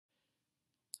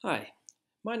Hi,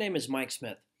 my name is Mike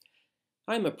Smith.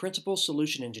 I am a Principal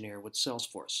Solution Engineer with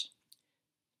Salesforce.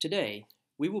 Today,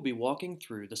 we will be walking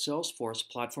through the Salesforce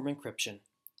Platform Encryption,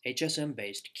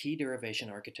 HSM-based key derivation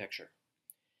architecture.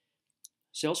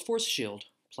 Salesforce Shield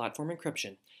Platform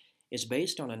Encryption is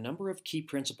based on a number of key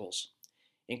principles,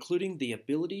 including the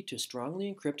ability to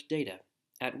strongly encrypt data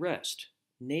at rest,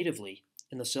 natively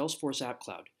in the Salesforce App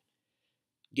Cloud,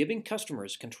 giving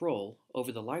customers control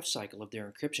over the lifecycle of their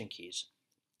encryption keys,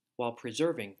 while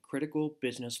preserving critical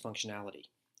business functionality.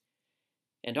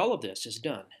 And all of this is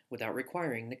done without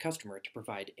requiring the customer to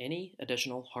provide any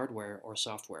additional hardware or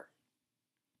software.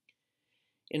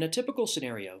 In a typical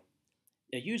scenario,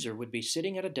 a user would be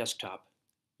sitting at a desktop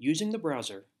using the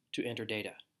browser to enter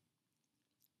data.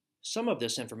 Some of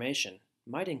this information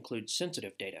might include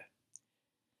sensitive data.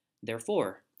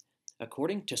 Therefore,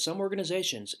 according to some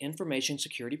organizations' information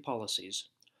security policies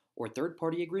or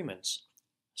third-party agreements,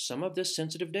 some of this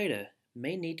sensitive data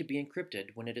may need to be encrypted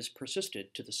when it is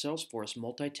persisted to the Salesforce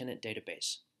multi-tenant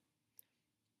database.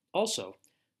 Also,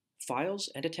 files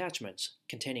and attachments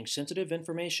containing sensitive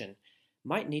information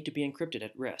might need to be encrypted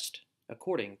at rest,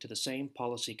 according to the same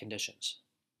policy conditions.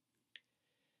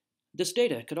 This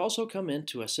data could also come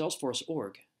into a Salesforce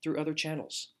org through other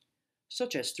channels,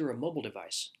 such as through a mobile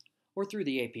device or through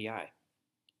the API.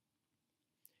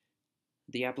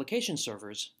 The application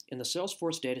servers in the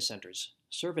Salesforce data centers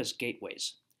serve as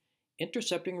gateways,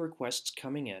 intercepting requests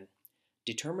coming in,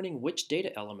 determining which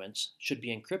data elements should be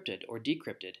encrypted or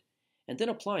decrypted, and then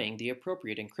applying the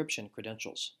appropriate encryption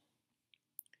credentials.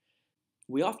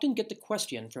 We often get the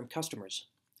question from customers,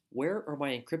 where are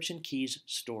my encryption keys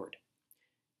stored?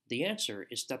 The answer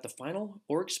is that the final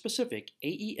org-specific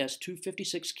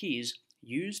AES-256 keys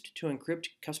used to encrypt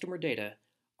customer data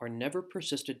are never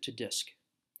persisted to disk.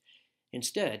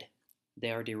 Instead,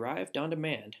 they are derived on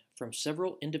demand from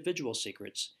several individual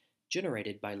secrets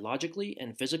generated by logically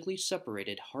and physically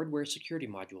separated hardware security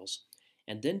modules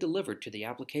and then delivered to the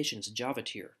application's Java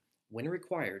tier when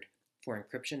required for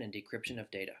encryption and decryption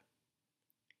of data.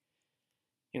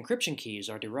 Encryption keys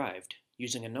are derived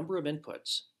using a number of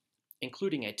inputs,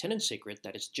 including a tenant secret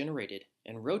that is generated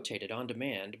and rotated on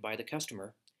demand by the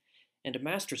customer, and a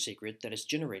master secret that is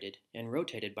generated and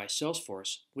rotated by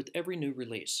Salesforce with every new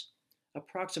release,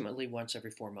 approximately once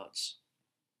every 4 months.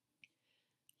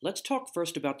 Let's talk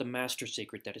first about the master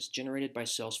secret that is generated by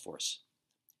Salesforce,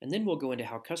 and then we'll go into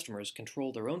how customers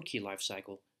control their own key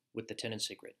lifecycle with the tenant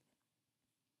secret.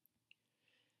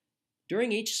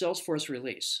 During each Salesforce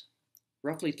release,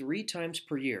 roughly 3 times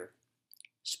per year,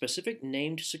 specific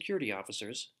named security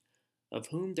officers, of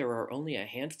whom there are only a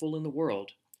handful in the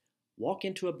world, walk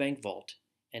into a bank vault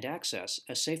and access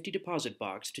a safety deposit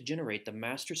box to generate the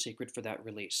master secret for that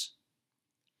release.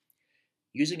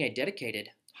 Using a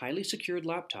dedicated, highly secured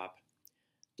laptop,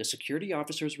 the security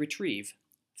officers retrieve,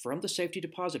 from the safety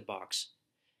deposit box,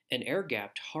 an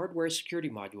air-gapped hardware security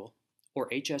module, or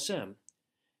HSM,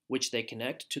 which they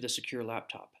connect to the secure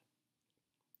laptop.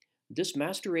 This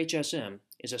master HSM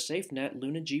is a SafeNet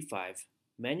Luna G5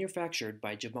 manufactured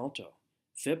by Gemalto,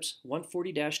 FIPS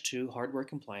 140-2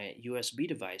 hardware-compliant USB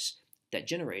device that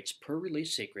generates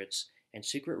per-release secrets and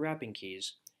secret wrapping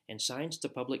keys and signs the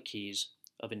public keys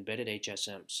of embedded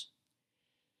HSMs.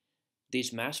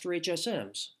 These master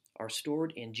HSMs are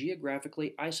stored in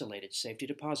geographically isolated safety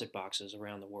deposit boxes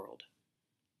around the world.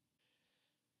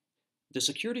 The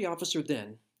security officer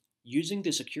then, using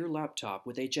the secure laptop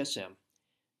with HSM,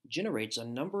 generates a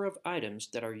number of items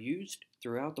that are used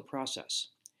throughout the process,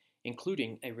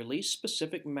 including a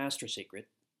release-specific master secret,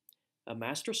 a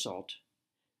master salt,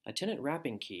 a tenant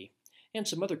wrapping key, and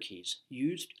some other keys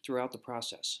used throughout the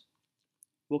process.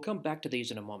 We'll come back to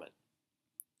these in a moment.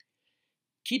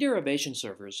 Key derivation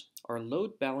servers are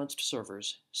load-balanced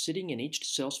servers sitting in each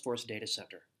Salesforce data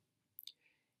center.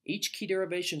 Each key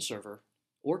derivation server,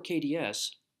 or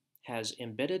KDS, has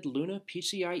embedded Luna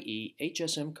PCIe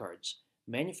HSM cards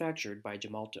manufactured by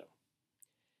Gemalto.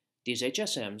 These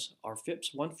HSMs are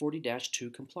FIPS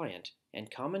 140-2 compliant and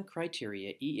Common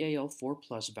Criteria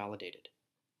EAL4+ validated.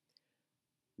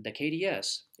 The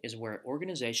KDS is where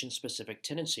organization-specific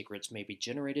tenant secrets may be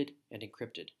generated and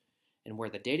encrypted, and where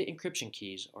the data encryption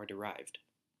keys are derived.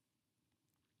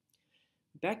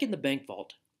 Back in the bank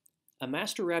vault, a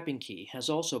master wrapping key has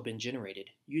also been generated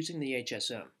using the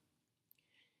HSM.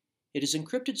 It is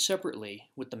encrypted separately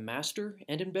with the master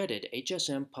and embedded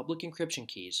HSM public encryption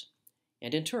keys,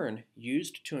 and in turn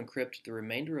used to encrypt the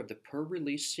remainder of the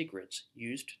per-release secrets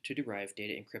used to derive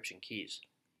data encryption keys.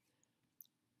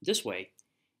 This way,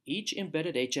 each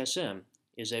embedded HSM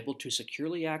is able to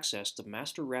securely access the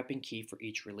master wrapping key for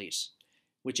each release,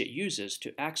 which it uses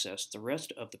to access the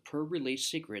rest of the per-release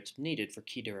secrets needed for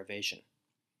key derivation.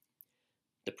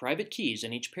 The private keys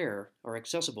in each pair are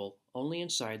accessible only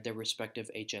inside their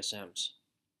respective HSMs.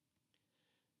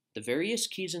 The various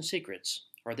keys and secrets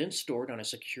are then stored on a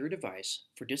secure device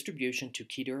for distribution to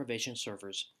key derivation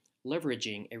servers,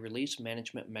 leveraging a release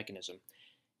management mechanism,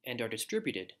 and are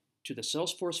distributed to the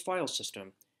Salesforce file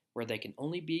system where they can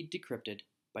only be decrypted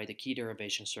by the key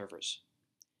derivation servers.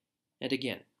 And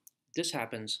again, this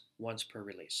happens once per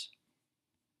release.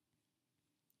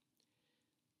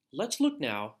 Let's look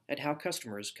now at how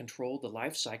customers control the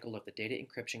life cycle of the data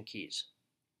encryption keys.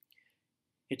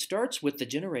 It starts with the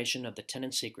generation of the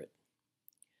tenant secret.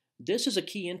 This is a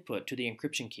key input to the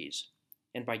encryption keys,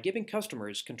 and by giving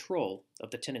customers control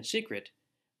of the tenant secret,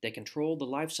 they control the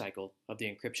life cycle of the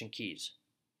encryption keys.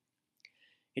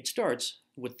 It starts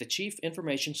with the Chief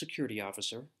Information Security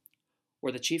Officer,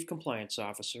 or the Chief Compliance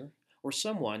Officer, or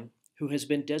someone who has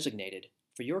been designated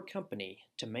for your company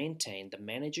to maintain the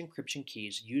Manage Encryption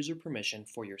Keys user permission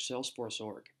for your Salesforce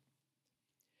org.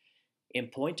 In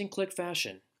point-and-click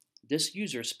fashion, this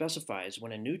user specifies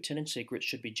when a new tenant secret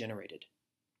should be generated.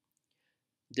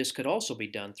 This could also be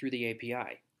done through the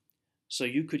API, so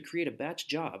you could create a batch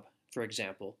job, for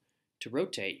example, to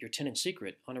rotate your tenant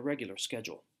secret on a regular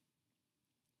schedule.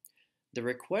 The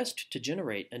request to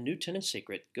generate a new tenant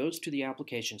secret goes to the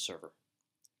application server.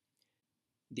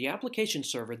 The application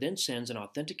server then sends an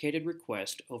authenticated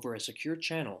request over a secure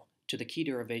channel to the key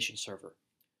derivation server,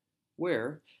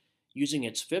 where, using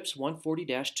its FIPS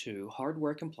 140-2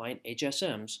 hardware-compliant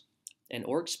HSMs, an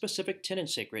org-specific tenant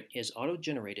secret is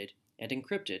auto-generated and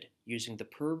encrypted using the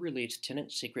per-release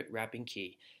tenant secret wrapping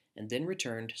key and then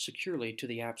returned securely to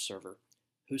the app server,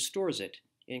 who stores it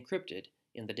encrypted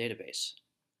in the database.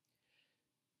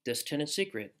 This tenant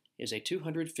secret is a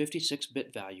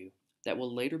 256-bit value that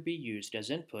will later be used as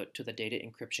input to the data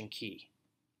encryption key.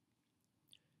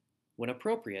 When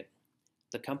appropriate,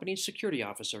 the company's security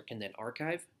officer can then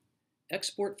archive,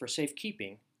 export for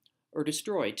safekeeping, or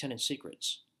destroy tenant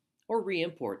secrets, or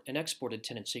re-import an exported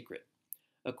tenant secret,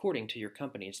 according to your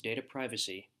company's data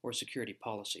privacy or security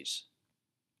policies.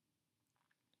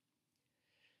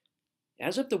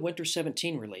 As of the Winter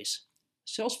 17 release,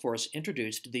 Salesforce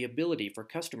introduced the ability for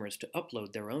customers to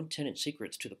upload their own tenant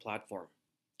secrets to the platform.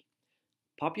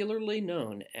 Popularly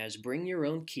known as Bring Your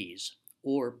Own Keys,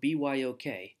 or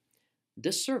BYOK,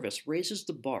 this service raises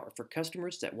the bar for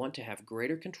customers that want to have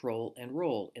greater control and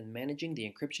role in managing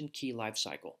the encryption key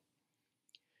lifecycle.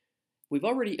 We've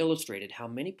already illustrated how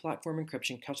many platform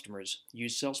encryption customers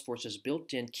use Salesforce's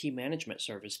built-in key management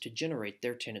service to generate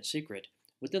their tenant secret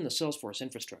within the Salesforce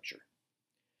infrastructure.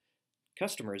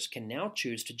 Customers can now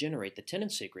choose to generate the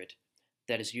tenant secret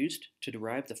that is used to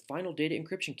derive the final data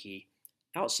encryption key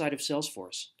outside of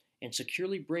Salesforce and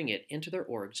securely bring it into their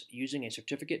orgs using a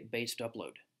certificate-based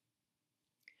upload.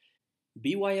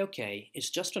 BYOK is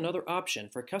just another option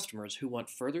for customers who want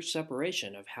further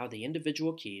separation of how the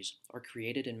individual keys are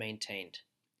created and maintained.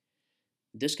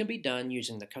 This can be done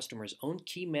using the customer's own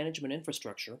key management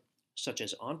infrastructure, such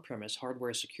as on-premise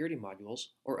hardware security modules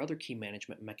or other key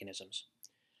management mechanisms.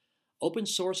 Open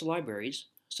source libraries,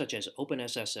 such as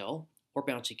OpenSSL or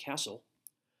Bouncy Castle,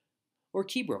 or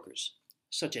key brokers,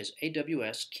 such as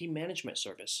AWS Key Management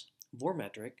Service,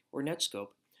 Vormetric, or Netscope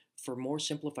for more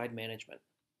simplified management.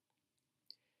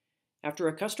 After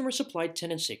a customer-supplied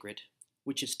tenant secret,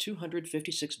 which is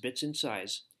 256 bits in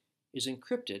size, is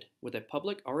encrypted with a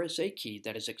public RSA key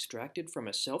that is extracted from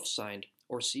a self-signed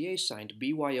or CA-signed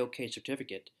BYOK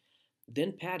certificate,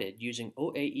 then padded using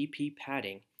OAEP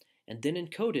padding, and then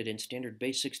encoded in standard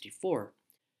base 64,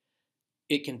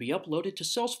 it can be uploaded to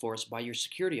Salesforce by your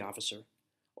security officer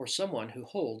or someone who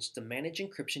holds the Manage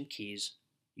Encryption Keys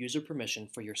user permission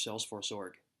for your Salesforce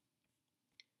org.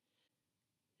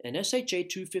 An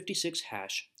SHA-256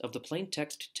 hash of the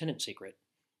plaintext tenant secret,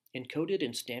 encoded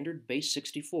in standard base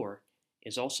 64,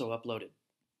 is also uploaded.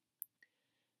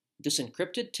 This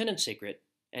encrypted tenant secret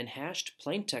and hashed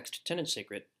plaintext tenant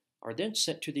secret are then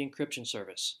sent to the encryption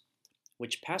service,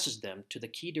 which passes them to the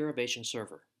key derivation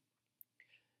server.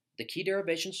 The key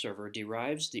derivation server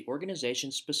derives the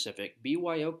organization-specific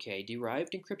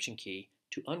BYOK-derived encryption key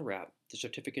to unwrap the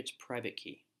certificate's private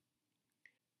key.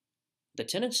 The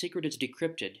tenant secret is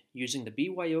decrypted using the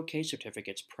BYOK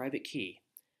certificate's private key,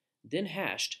 then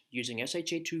hashed using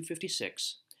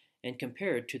SHA-256 and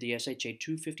compared to the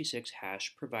SHA-256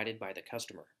 hash provided by the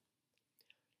customer.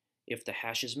 If the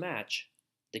hashes match,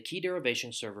 the key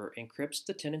derivation server encrypts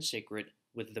the tenant secret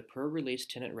with the per-release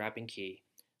tenant wrapping key,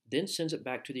 then sends it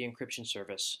back to the encryption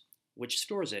service, which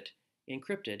stores it,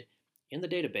 encrypted, in the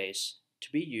database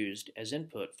to be used as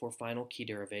input for final key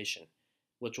derivation,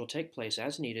 which will take place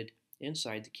as needed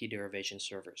inside the key derivation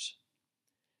servers.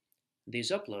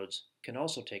 These uploads can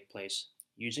also take place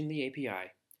using the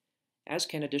API, as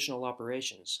can additional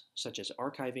operations such as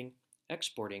archiving,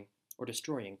 exporting, or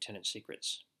destroying tenant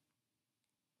secrets.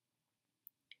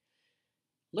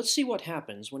 Let's see what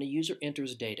happens when a user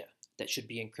enters data that should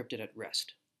be encrypted at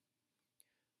rest.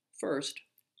 First,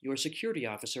 your security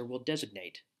officer will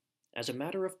designate, as a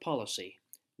matter of policy,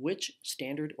 which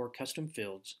standard or custom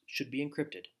fields should be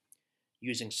encrypted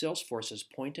using Salesforce's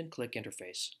point-and-click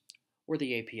interface, or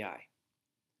the API.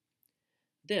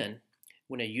 Then,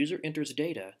 when a user enters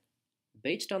data,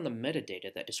 based on the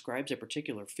metadata that describes a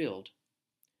particular field,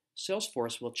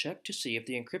 Salesforce will check to see if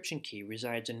the encryption key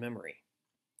resides in memory.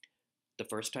 The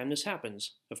first time this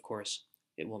happens, of course,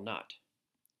 it will not.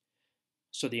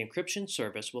 So the encryption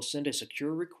service will send a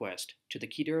secure request to the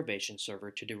key derivation server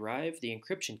to derive the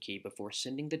encryption key before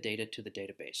sending the data to the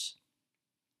database.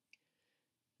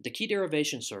 The key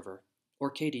derivation server,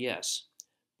 or KDS,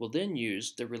 will then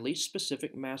use the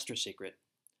release-specific master secret,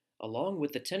 along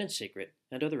with the tenant secret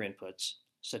and other inputs,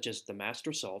 such as the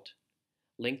master salt,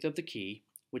 length of the key,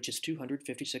 which is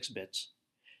 256 bits,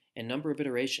 and number of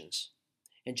iterations,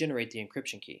 and generate the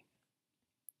encryption key.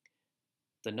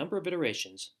 The number of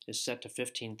iterations is set to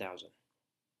 15,000.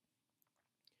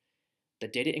 The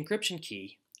data encryption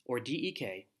key, or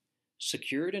DEK,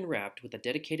 secured and wrapped with a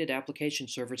dedicated application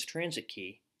server's transit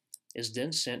key, is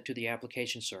then sent to the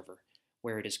application server,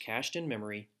 where it is cached in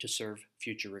memory to serve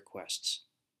future requests.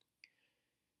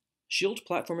 Shield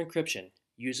Platform Encryption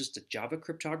uses the Java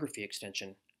Cryptography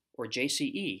extension, or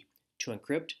JCE, to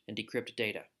encrypt and decrypt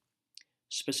data.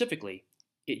 Specifically,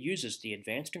 it uses the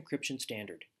Advanced Encryption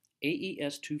Standard,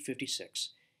 AES 256,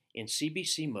 in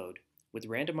CBC mode with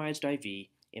randomized IV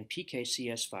and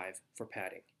PKCS5 for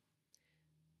padding.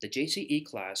 The JCE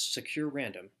class Secure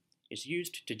Random is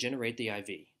used to generate the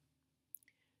IV.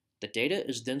 The data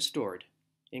is then stored,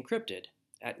 encrypted,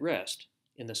 at rest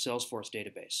in the Salesforce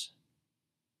database.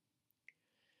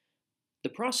 The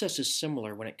process is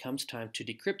similar when it comes time to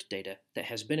decrypt data that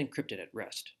has been encrypted at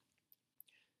rest.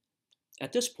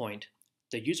 At this point,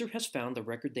 the user has found the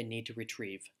record they need to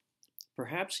retrieve,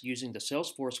 perhaps using the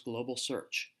Salesforce Global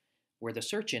Search, where the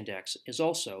search index is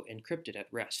also encrypted at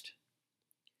rest.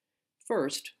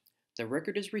 First, the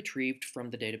record is retrieved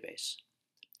from the database,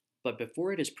 but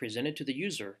before it is presented to the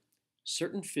user,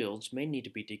 certain fields may need to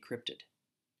be decrypted.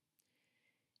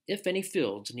 If any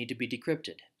fields need to be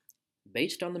decrypted,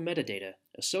 based on the metadata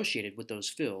associated with those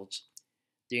fields,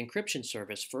 the encryption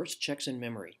service first checks in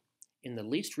memory, in the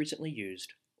least recently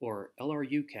used, or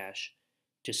LRU cache,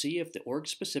 to see if the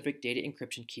org-specific data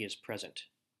encryption key is present.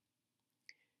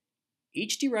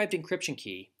 Each derived encryption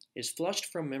key is flushed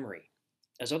from memory,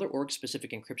 as other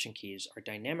org-specific encryption keys are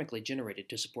dynamically generated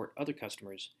to support other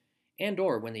customers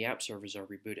and/or when the app servers are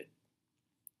rebooted.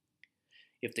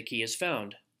 If the key is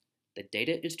found, the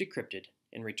data is decrypted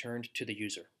and returned to the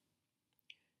user.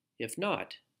 If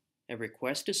not, a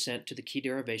request is sent to the key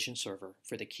derivation server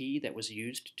for the key that was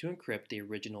used to encrypt the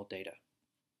original data.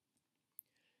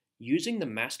 Using the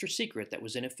master secret that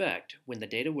was in effect when the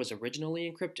data was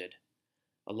originally encrypted,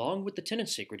 along with the tenant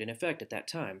secret in effect at that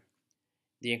time,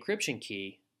 the encryption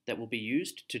key that will be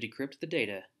used to decrypt the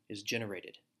data is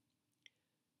generated.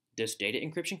 This data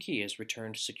encryption key is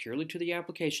returned securely to the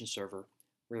application server,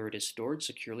 where it is stored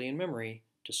securely in memory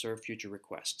to serve future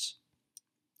requests,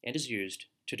 and is used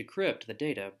to decrypt the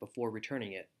data before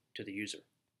returning it to the user.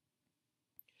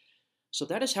 So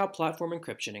that is how platform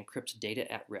encryption encrypts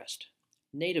data at rest,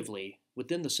 natively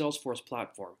within the Salesforce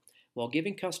platform, while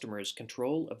giving customers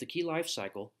control of the key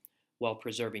lifecycle while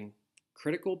preserving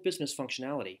critical business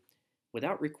functionality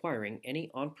without requiring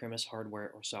any on-premise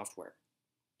hardware or software.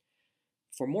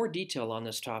 For more detail on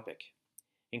this topic,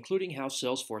 including how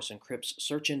Salesforce encrypts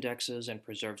search indexes and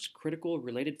preserves critical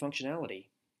related functionality,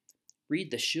 read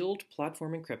the Shield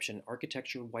Platform Encryption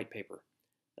Architecture Whitepaper,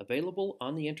 available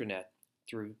on the internet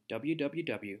through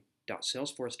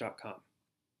www.salesforce.com.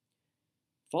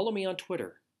 Follow me on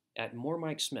Twitter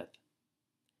 @MoreMikeSmith.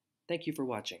 Thank you for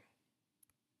watching.